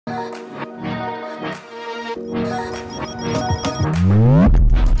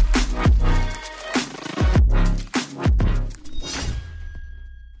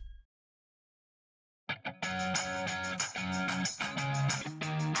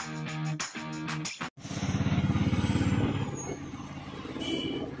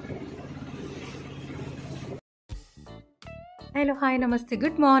Hello hi నమస్తే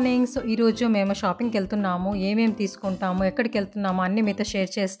good morning. So ఈరోజు మేము షాపింగ్కి వెళ్తున్నాము. ఏమేమి తీసుకుంటాము, ఎక్కడికి వెళ్తున్నాము అన్నీ మీతో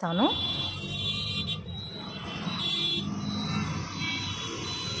షేర్ చేస్తాను.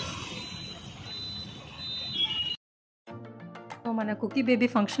 సో మన కుకీ బేబీ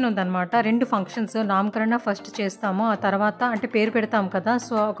ఫంక్షన్ ఉందన్నమాట. 2 ఫంక్షన్స్. నామకరణ ఫస్ట్ చేస్తాము, ఆ తర్వాత అంటే పేరు పెడతాం కదా,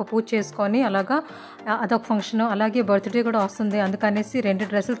 సో ఒక పూజ చేసుకొని అలాగా అదొక ఫంక్షన్. అలాగే బర్త్డే కూడా వస్తుంది, అందుకనేసి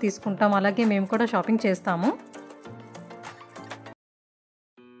 2 డ్రెస్సులు తీసుకుంటాం. అలాగే మేము కూడా షాపింగ్ చేస్తాము.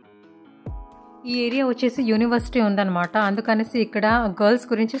 ఈ ఏరియా వచ్చేసి యూనివర్సిటీ ఉందన్నమాట, అందుకనేసి ఇక్కడ గర్ల్స్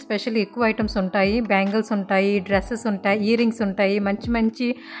గురించి స్పెషల్ ఎక్కువ ఐటమ్స్ ఉంటాయి. బ్యాంగిల్స్ ఉంటాయి, డ్రెస్సెస్ ఉంటాయి, ఇయర్ రింగ్స్ ఉంటాయి, మంచి మంచి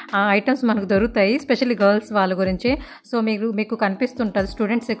ఐటమ్స్ మనకు దొరుకుతాయి, స్పెషల్లీ గర్ల్స్ వాళ్ళ గురించి. సో మీకు కనిపిస్తుంటుంది,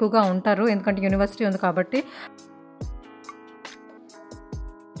 స్టూడెంట్స్ ఎక్కువగా ఉంటారు ఎందుకంటే యూనివర్సిటీ ఉంది కాబట్టి.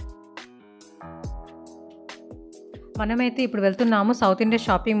 మనమైతే ఇప్పుడు వెళ్తున్నాము సౌత్ ఇండియా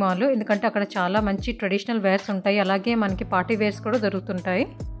షాపింగ్ మాల్, ఎందుకంటే అక్కడ చాలా మంచి ట్రెడిషనల్ వేర్స్ ఉంటాయి, అలాగే మనకి పార్టీ వేర్స్ కూడా దొరుకుతుంటాయి.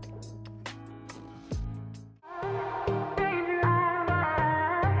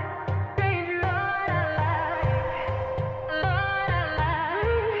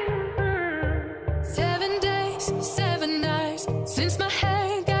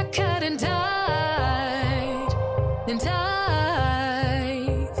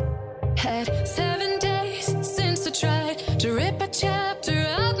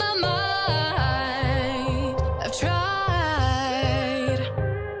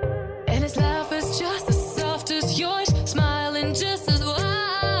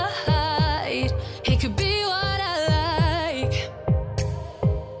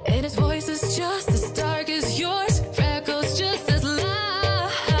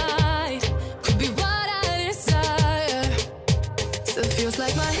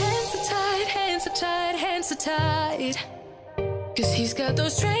 Tight, 'cause he's got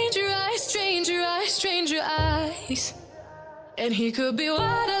those stranger eyes, stranger eyes, stranger eyes, and he could be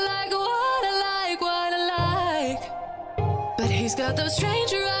what I like, what I like, what I like, but he's got those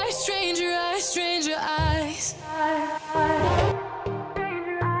stranger eyes, stranger eyes, stranger eyes.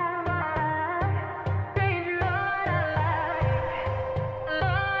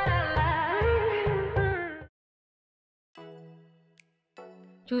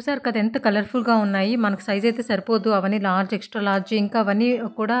 చూసారు కదా ఎంత కలర్ఫుల్గా ఉన్నాయి. మనకు size అయితే సరిపోదు, అవన్నీ large, extra large, ఇంకా అవన్నీ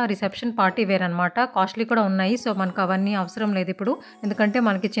కూడా రిసెప్షన్ పార్టీ వేర్ అనమాట. కాస్ట్లీ కూడా ఉన్నాయి. సో మనకు అవన్నీ అవసరం లేదు ఇప్పుడు, ఎందుకంటే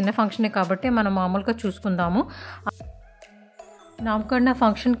మనకి చిన్న ఫంక్షనే కాబట్టి మనం మామూలుగా చూసుకుందాము. నామకరణ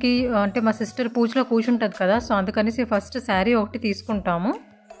ఫంక్షన్కి అంటే మా సిస్టర్ పూజలో కూర్చుంటుంది కదా, సో అందుకనేసి ఫస్ట్ శారీ ఒకటి తీసుకుంటాము.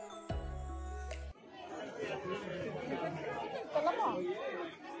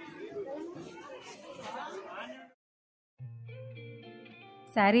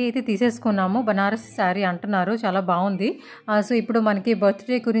 శారీ అయితే తీసేసుకున్నాము, బనారస్ శారీ అంటున్నారు, చాలా బాగుంది. సో ఇప్పుడు మనకి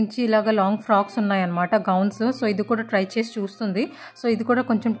బర్త్డే గురించి ఇలాగ లాంగ్ ఫ్రాక్స్ ఉన్నాయన్నమాట, గౌన్స్. సో ఇది కూడా ట్రై చేసి చూస్తుంది. సో ఇది కూడా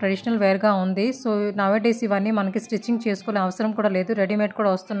కొంచెం ట్రెడిషనల్ వేర్గా ఉంది. సో నవేడేస్ ఇవన్నీ మనకి స్టిచ్చింగ్ చేసుకోవాల్సిన అవసరం కూడా లేదు, రెడీమేడ్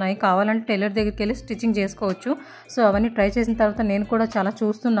కూడా వస్తున్నాయి. కావాలంటే టైలర్ దగ్గరికి వెళ్ళి స్టిచ్చింగ్ చేసుకోవచ్చు. సో అవన్నీ ట్రై చేసిన తర్వాత నేను కూడా చాలా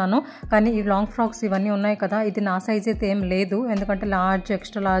చూస్తున్నాను, కానీ ఈ లాంగ్ ఫ్రాక్స్ ఇవన్నీ ఉన్నాయి కదా, ఇది నా సైజ్ అయితే ఏం లేదు, ఎందుకంటే లార్జ్,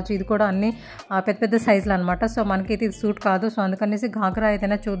 ఎక్స్ట్రా లార్జ్, ఇది కూడా అన్ని పెద్ద పెద్ద సైజులు అనమాట. సో మనకైతే ఇది సూట్ కాదు. సో అందుకనేసి ఘాగ్రా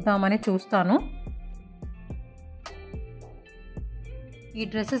ఏదైనా చూద్దామని చూస్తాను. ఈ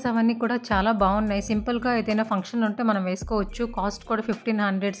డ్రెస్సెస్ అవన్నీ కూడా చాలా బాగున్నాయి. సింపుల్గా ఏదైనా ఫంక్షన్ ఉంటే మనం వేసుకోవచ్చు. కాస్ట్ కూడా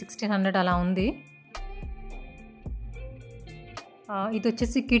 1500, 1600 అలా ఉంది. ఇది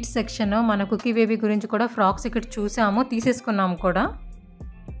వచ్చేసి కిడ్స్ సెక్షన్. మన కుకీ బేబీ గురించి కూడా ఫ్రాక్స్ ఇక్కడ చూసాము, తీసేసుకున్నాము కూడా.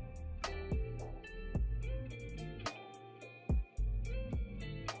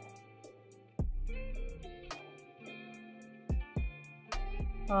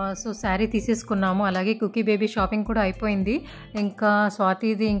 సో శారీ తీసేసుకున్నాము, అలాగే కుకీ బేబీ షాపింగ్ కూడా అయిపోయింది. ఇంకా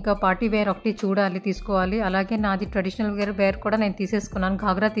స్వాతిది ఇంకా పార్టీ వేర్ ఒకటి చూడాలి, తీసుకోవాలి. అలాగే నాది ట్రెడిషనల్ వేర్ కూడా నేను తీసేసుకున్నాను,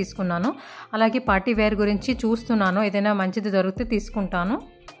 ఘాగ్రా తీసుకున్నాను. అలాగే పార్టీ వేర్ గురించి చూస్తున్నాను, ఏదైనా మంచిది దొరికితే తీసుకుంటాను.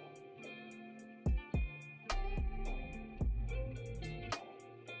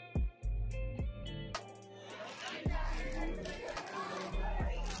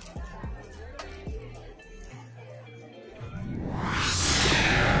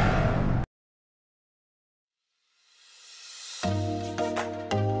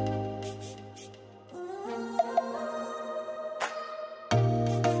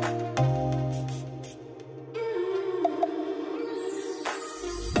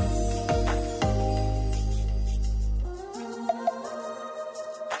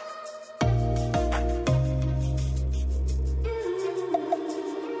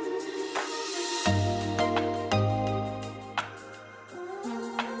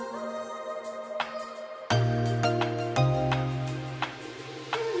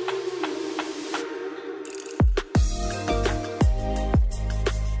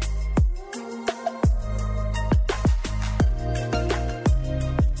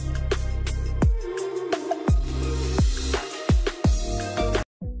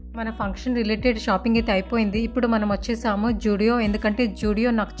 మన ఫంక్షన్ రిలేటెడ్ షాపింగ్ అయితే అయిపోయింది. ఇప్పుడు మనం వచ్చేసాము జూడియో. ఎందుకంటే జూడియో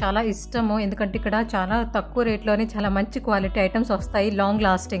నాకు చాలా ఇష్టము. ఎందుకంటే ఇక్కడ చాలా తక్కువ రేట్లోనే చాలా మంచి క్వాలిటీ ఐటమ్స్ వస్తాయి, లాంగ్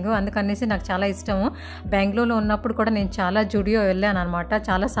లాస్టింగ్. అందుకనేసి నాకు చాలా ఇష్టము. బెంగళూరులో ఉన్నప్పుడు కూడా నేను చాలా జూడియో వెళ్ళాను అనమాట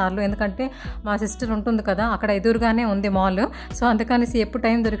చాలాసార్లు. ఎందుకంటే మా సిస్టర్ ఉంటుంది కదా, అక్కడ ఎదురుగానే ఉంది మాల్. సో అందుకనేసి ఎప్పుడు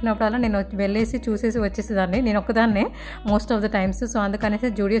టైం దొరికినప్పుడల్లా నేను వెళ్ళేసి చూసేసి వచ్చేసేదాన్ని. నేను ఒక్కదాన్నే most of the times. So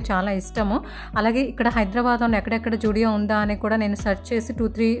అందుకనేసి జూడియో చాలా ఇష్టము. అలాగే ఇక్కడ హైదరాబాద్లో ఎక్కడెక్కడ జూడియో ఉందా అని కూడా నేను సెర్చ్ చేసి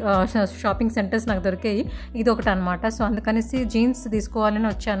 2-3 షాపింగ్ సెంటర్స్ నాకు దొరికాయి. ఇది ఒకటి అనమాట. సో అందుకనేసి జీన్స్ తీసుకోవాలని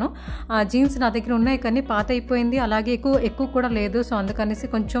వచ్చాను. జీన్స్ నా దగ్గర ఉన్నాయి కానీ పాత అయిపోయింది, అలాగే ఎక్కువ కూడా లేదు. సో అందుకనేసి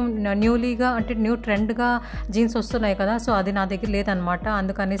కొంచెం న్యూలీగా అంటే న్యూ ట్రెండ్గా జీన్స్ వస్తున్నాయి కదా, సో అది నా దగ్గర లేదనమాట.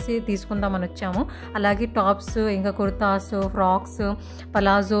 అందుకనేసి తీసుకుందామని వచ్చాము. అలాగే టాప్స్, ఇంకా కుర్తాస్, ఫ్రాక్స్,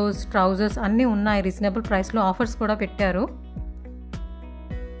 పలాజోస్, ట్రౌజర్స్ అన్నీ ఉన్నాయి. రీజనబుల్ ప్రైస్లో ఆఫర్స్ కూడా పెట్టారు.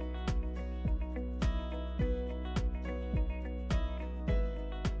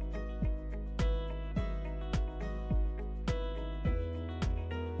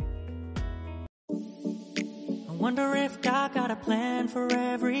 Wonder if God got a plan for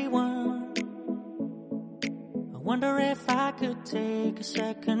everyone. I wonder if I could take a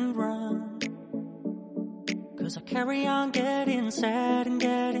second run. 'Cause I carry on getting sad and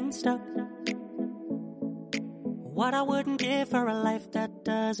getting stuck. What I wouldn't give for a life that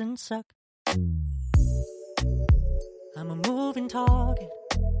doesn't suck. I'm a moving target.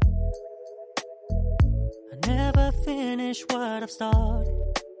 I never finish what I've started.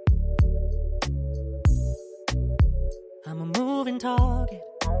 I'm a moving target.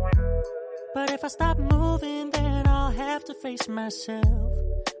 But if I stop moving, then I'll have to face myself.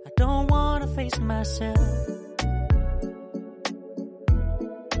 I don't wanna face myself.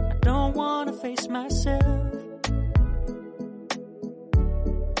 I don't wanna face myself.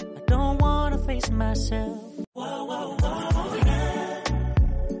 I don't wanna face myself. Whoa, whoa, whoa,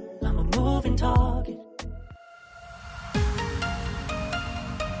 yeah. I'm a moving target.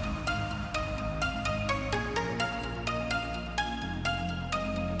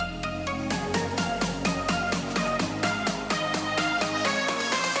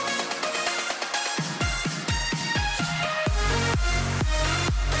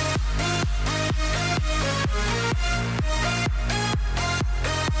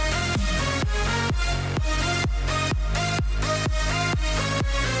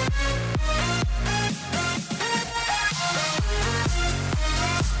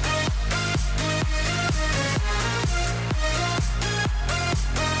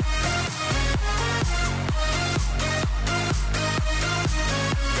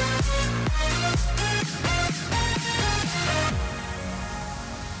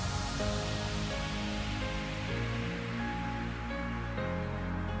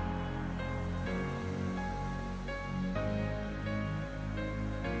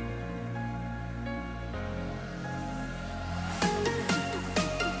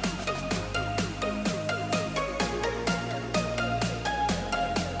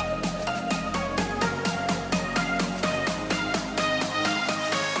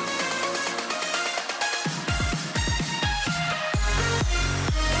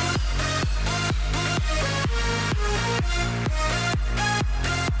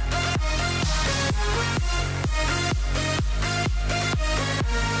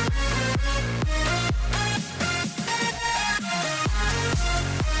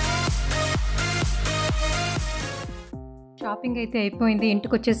 Shopping అయితే అయిపోయింది.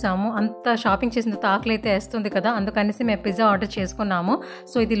 ఇంటికి వచ్చేసాము. అంత shopping చేసిన ఆకలి అయితే వేస్తుంది కదా, అందుకనేసి మేము పిజ్జా ఆర్డర్ చేసుకున్నాము.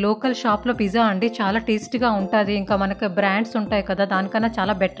 సో ఇది లోకల్ షాప్లో పిజ్జా అండి, చాలా టేస్టీగా ఉంటుంది. ఇంకా మనకు బ్రాండ్స్ ఉంటాయి కదా, దానికన్నా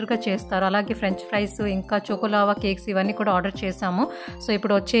చాలా బెటర్గా చేస్తారు. అలాగే ఫ్రెంచ్ ఫ్రైస్, ఇంకా చోకోలావా కేక్స్ ఇవన్నీ కూడా ఆర్డర్ చేసాము. సో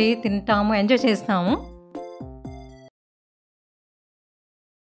ఇప్పుడు వచ్చి తింటాము, ఎంజాయ్ చేస్తాము.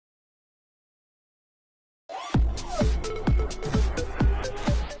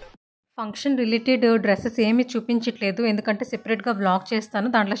 ఫంక్షన్ రిలేటెడ్ డ్రెస్సెస్ ఏమీ చూపించట్లేదు, ఎందుకంటే సెపరేట్గా వ్లాగ్ చేస్తాను,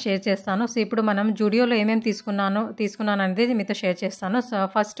 దాంట్లో షేర్ చేస్తాను. సో ఇప్పుడు మనం జూడియోలో ఏమేమి తీసుకున్నాను అనేది మీతో షేర్ చేస్తాను. సో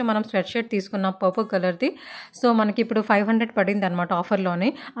ఫస్ట్ మనం స్వెట్ షర్ట్ తీసుకున్నాం పర్పుల్ కలర్ది. సో మనకి ఇప్పుడు 500 పడింది అనమాట ఆఫర్లోనే.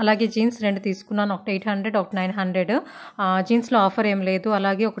 అలాగే జీన్స్ 2 తీసుకున్నాను, ఒకటి 800, ఒకటి 900. జీన్స్లో ఆఫర్ ఏం లేదు.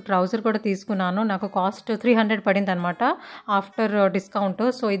 అలాగే ఒక ట్రౌజర్ కూడా తీసుకున్నాను, నాకు కాస్ట్ 300 పడింది అనమాట ఆఫ్టర్ డిస్కౌంట్.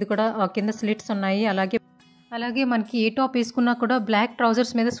 సో ఇది కూడా కింద స్లిట్స్ ఉన్నాయి. అలాగే మనకి ఏ టాప్ వేసుకున్నా కూడా బ్లాక్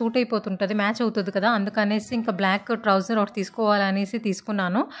ట్రౌజర్స్ మీద సూట్ అయిపోతుంటుంది, మ్యాచ్ అవుతుంది కదా, అందుకనేసి ఇంకా బ్లాక్ ట్రౌజర్ ఒకటి తీసుకోవాలనేసి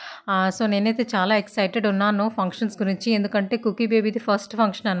తీసుకున్నాను. సో నేనైతే చాలా ఎక్సైటెడ్ ఉన్నాను ఫంక్షన్స్ గురించి, ఎందుకంటే కుకీ బేబీది ఫస్ట్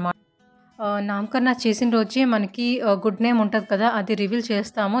ఫంక్షన్ అనమాట. నామకరణ చేసిన రోజే మనకి గుడ్ నేమ్ ఉంటుంది కదా, అది రివీల్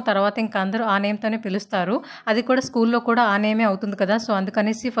చేస్తాము. తర్వాత ఇంకా అందరూ ఆ నేమ్తోనే పిలుస్తారు. అది కూడా స్కూల్లో కూడా ఆ నేమే అవుతుంది కదా. సో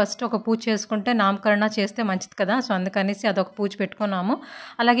అందుకనేసి ఫస్ట్ ఒక పూజ చేసుకుంటే నామకరణ చేస్తే మంచిది కదా. సో అందుకనేసి అదొక పూజ పెట్టుకున్నాము.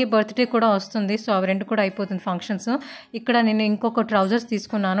 అలాగే బర్త్డే కూడా వస్తుంది. సో అవి రెండు కూడా అయిపోతుంది ఫంక్షన్స్. ఇక్కడ నేను ఇంకొక ట్రౌజర్స్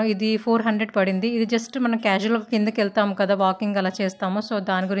తీసుకున్నాను. ఇది 400 పడింది. ఇది జస్ట్ మనం క్యాజువల్గా కిందకి వెళ్తాము కదా, వాకింగ్ అలా చేస్తాము. సో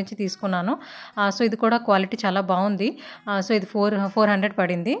దాని గురించి తీసుకున్నాను. సో ఇది కూడా క్వాలిటీ చాలా బాగుంది. సో ఇది 400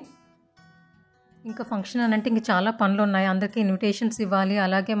 పడింది. ఇంకా ఫంక్షన్ అని అంటే ఇంక చాలా పనులు ఉన్నాయి. అందరికీ ఇన్విటేషన్స్ ఇవ్వాలి.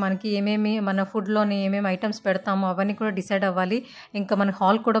 అలాగే మనకి ఏమేమి మన ఫుడ్లోని ఏమేమి ఐటమ్స్ పెడతామో అవన్నీ కూడా డిసైడ్ అవ్వాలి. ఇంకా మన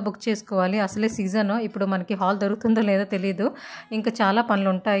హాల్ కూడా బుక్ చేసుకోవాలి. అసలే సీజన్, ఇప్పుడు మనకి హాల్ దొరుకుతుందో లేదో తెలియదు. ఇంకా చాలా పనులు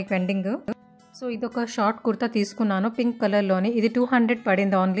ఉంటాయి పెండింగ్. సో ఇదొక షార్ట్ కుర్తా తీసుకున్నాను పింక్ కలర్లోని. ఇది 200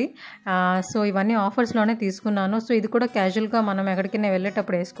 పడింది ఓన్లీ. సో ఇవన్నీ ఆఫర్స్లోనే తీసుకున్నాను. సో ఇది కూడా క్యాజువల్గా మనం ఎక్కడికైనా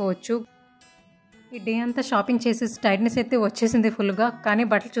వెళ్ళేటప్పుడు వేసుకోవచ్చు. ఈ డే అంతా షాపింగ్ చేసేసి టైట్నెస్ అయితే వచ్చేసింది ఫుల్గా, కానీ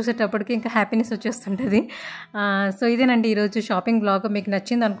బట్టలు చూసేటప్పటికి ఇంకా హ్యాపీనెస్ వచ్చేస్తుంటుంది. సో ఇదేనండి ఈరోజు షాపింగ్ బ్లాగ్. మీకు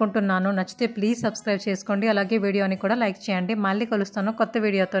నచ్చింది అనుకుంటున్నాను. నచ్చితే ప్లీజ్ సబ్స్క్రైబ్ చేసుకోండి. అలాగే వీడియోని కూడా లైక్ చేయండి. మళ్ళీ కలుస్తాను కొత్త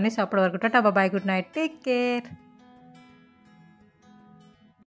వీడియోతోని. సో అప్పటి వరకు Tata, bye, good night, take care.